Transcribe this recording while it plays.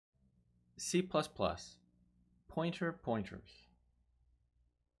C++, pointer pointers.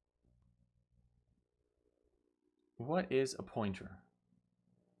 What is a pointer?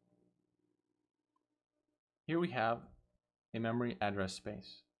 Here we have a memory address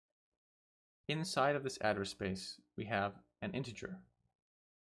space. Inside of this address space, we have an integer.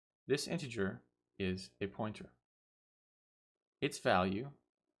 This integer is a pointer. Its value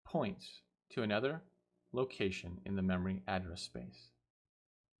points to another location in the memory address space.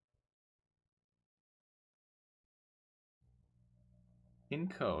 In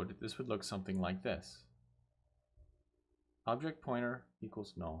code, this would look something like this. Object pointer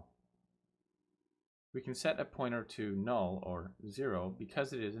equals null. We can set a pointer to null or 0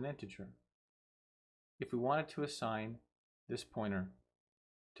 because it is an integer. If we wanted to assign this pointer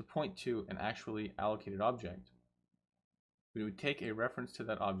to point to an actually allocated object, we would take a reference to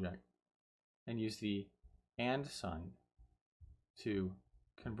that object and use the AND sign to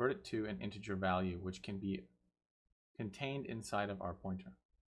convert it to an integer value which can be contained inside of our pointer.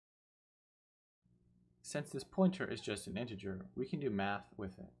 Since this pointer is just an integer, we can do math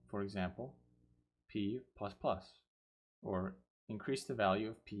with it. For example, p++, or increase the value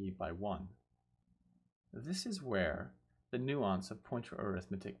of p by 1. This is where the nuance of pointer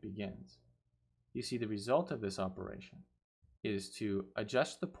arithmetic begins. You see, the result of this operation is to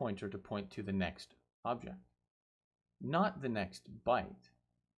adjust the pointer to point to the next object, not the next byte.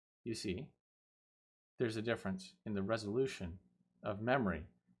 You see, there's a difference in the resolution of memory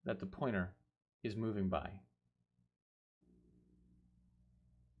that the pointer is moving by.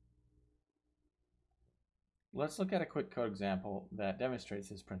 Let's look at a quick code example that demonstrates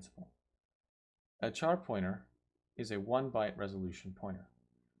this principle. A char pointer is a 1-byte resolution pointer.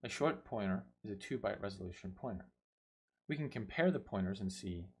 A short pointer is a 2-byte resolution pointer. We can compare the pointers and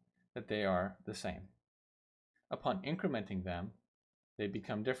see that they are the same. Upon incrementing them, they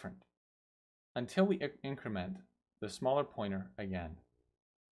become different, until we increment the smaller pointer again.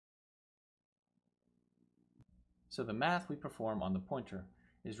 So the math we perform on the pointer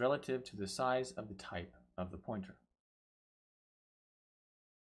is relative to the size of the type of the pointer.